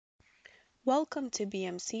Welcome to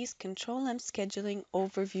BMC's Control-M Scheduling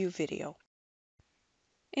Overview video.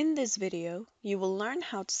 In this video, you will learn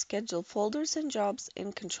how to schedule folders and jobs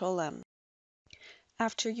in Control-M.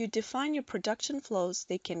 After you define your production flows,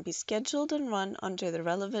 they can be scheduled and run under the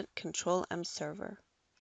relevant Control-M server.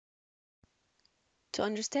 To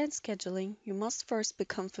understand scheduling, you must first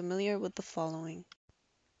become familiar with the following: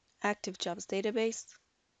 Active Jobs Database,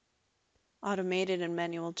 Automated and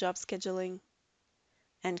Manual Job Scheduling,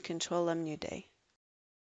 and Control-M New Day.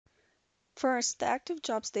 First, the Active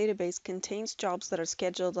Jobs database contains jobs that are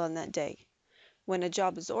scheduled on that day. When a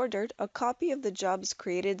job is ordered, a copy of the job is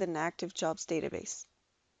created in the Active Jobs database.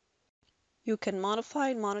 You can modify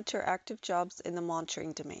and monitor active jobs in the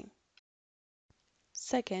monitoring domain.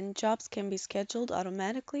 Second, jobs can be scheduled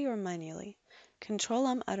automatically or manually.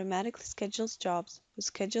 Control-M automatically schedules jobs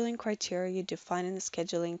whose scheduling criteria you define in the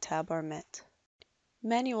Scheduling tab are met.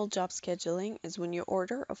 Manual job scheduling is when you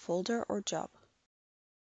order a folder or job.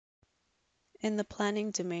 In the planning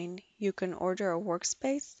domain, you can order a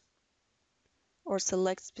workspace or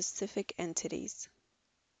select specific entities.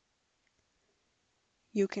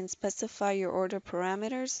 You can specify your order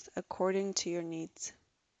parameters according to your needs.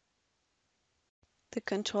 The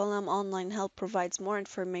Control-M Online Help provides more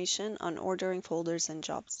information on ordering folders and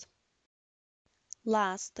jobs.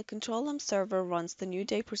 Last, the Control-M server runs the New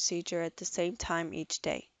Day procedure at the same time each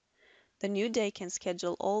day. The New Day can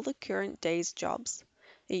schedule all the current day's jobs.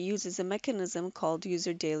 It uses a mechanism called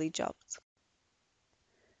User Daily Jobs.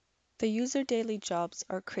 The User Daily Jobs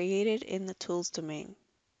are created in the Tools domain.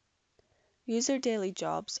 User Daily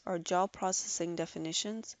Jobs are job processing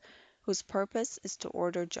definitions whose purpose is to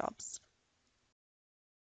order jobs.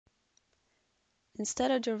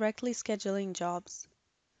 Instead of directly scheduling jobs,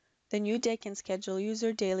 the New Day can schedule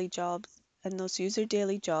User Daily Jobs, and those User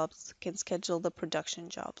Daily Jobs can schedule the production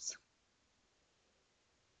jobs.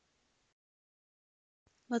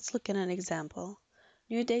 Let's look at an example.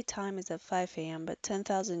 New Day time is at 5 a.m., but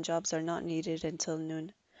 10,000 jobs are not needed until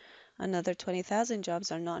noon. Another 20,000 jobs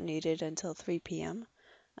are not needed until 3 p.m.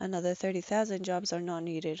 Another 30,000 jobs are not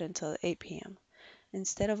needed until 8 p.m.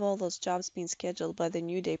 Instead of all those jobs being scheduled by the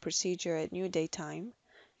New Day procedure at New Day time,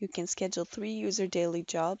 you can schedule 3 User Daily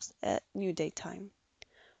Jobs at New Day time.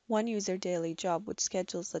 One User Daily Job which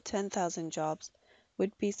schedules the 10,000 jobs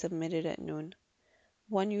would be submitted at noon.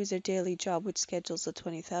 One User Daily Job which schedules the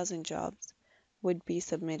 20,000 jobs would be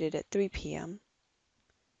submitted at 3 p.m.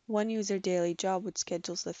 One User Daily Job which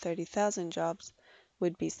schedules the 30,000 jobs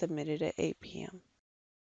would be submitted at 8 p.m.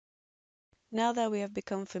 Now that we have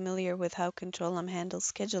become familiar with how Control-M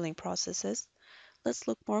handles scheduling processes, let's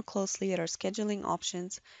look more closely at our scheduling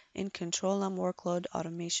options in Control-M Workload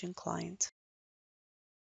Automation Client.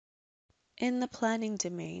 In the Planning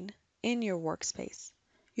domain, in your workspace,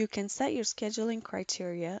 you can set your scheduling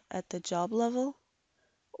criteria at the job level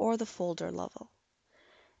or the folder level.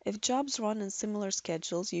 If jobs run in similar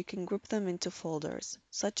schedules, you can group them into folders,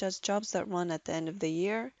 such as jobs that run at the end of the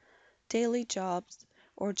year, daily jobs,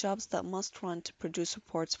 or jobs that must run to produce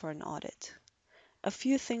reports for an audit. A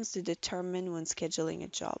few things to determine when scheduling a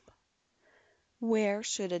job. Where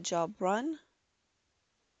should a job run?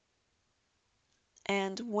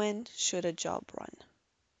 And when should a job run?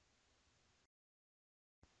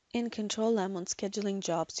 In Control-M on scheduling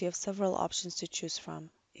jobs, you have several options to choose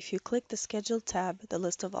from. If you click the Schedule tab, the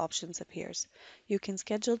list of options appears. You can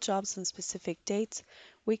schedule jobs on specific dates,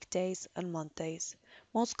 weekdays, and month days.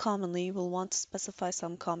 Most commonly, you will want to specify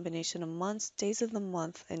some combination of months, days of the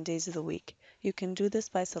month, and days of the week. You can do this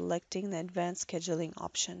by selecting the Advanced Scheduling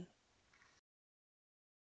option.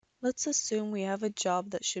 Let's assume we have a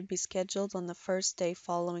job that should be scheduled on the first day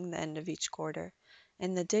following the end of each quarter.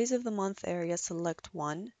 In the Days of the Month area, select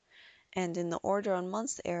 1, and in the Order on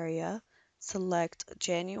Months area, select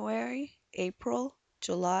January, April,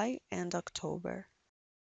 July, and October.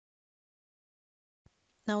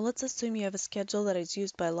 Now let's assume you have a schedule that is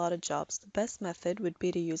used by a lot of jobs. The best method would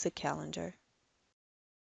be to use a calendar.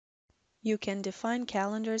 You can define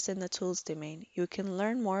calendars in the Tools domain. You can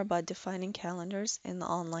learn more about defining calendars in the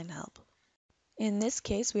Online Help. In this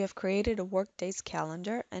case, we have created a Workdays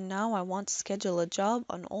calendar, and now I want to schedule a job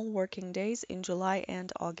on all working days in July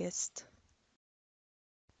and August.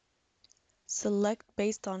 Select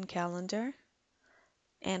Based on Calendar,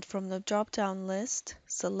 and from the drop-down list,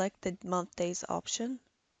 select the Month Days option.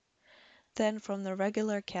 Then from the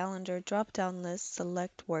Regular Calendar drop-down list,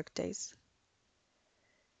 select Workdays.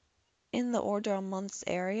 In the Order on Months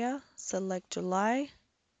area, select July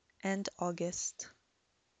and August.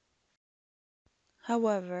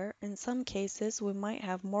 However, in some cases, we might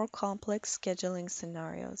have more complex scheduling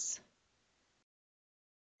scenarios.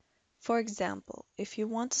 For example, if you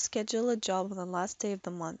want to schedule a job on the last day of the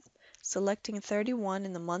month, selecting 31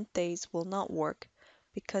 in the month days will not work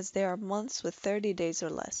because there are months with 30 days or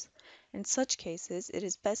less. In such cases, it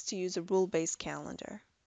is best to use a rule-based calendar.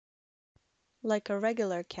 Like a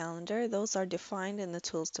regular calendar, those are defined in the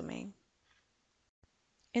Tools domain.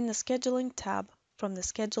 In the Scheduling tab, from the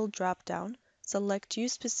Schedule drop-down, select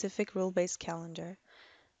Use Specific Rule-Based Calendar.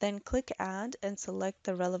 Then click Add and select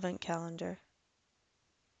the relevant calendar.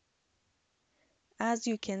 As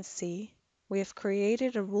you can see, we have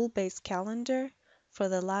created a rule-based calendar for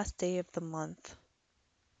the last day of the month.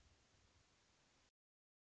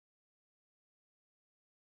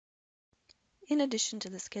 In addition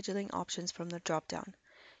to the scheduling options from the drop-down,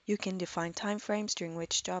 you can define timeframes during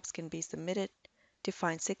which jobs can be submitted,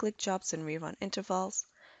 define cyclic jobs and rerun intervals,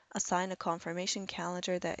 assign a confirmation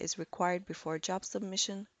calendar that is required before job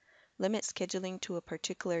submission, limit scheduling to a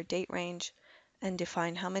particular date range, and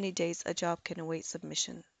define how many days a job can await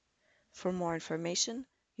submission. For more information,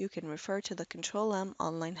 you can refer to the Control-M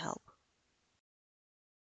online help.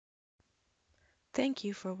 Thank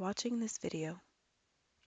you for watching this video.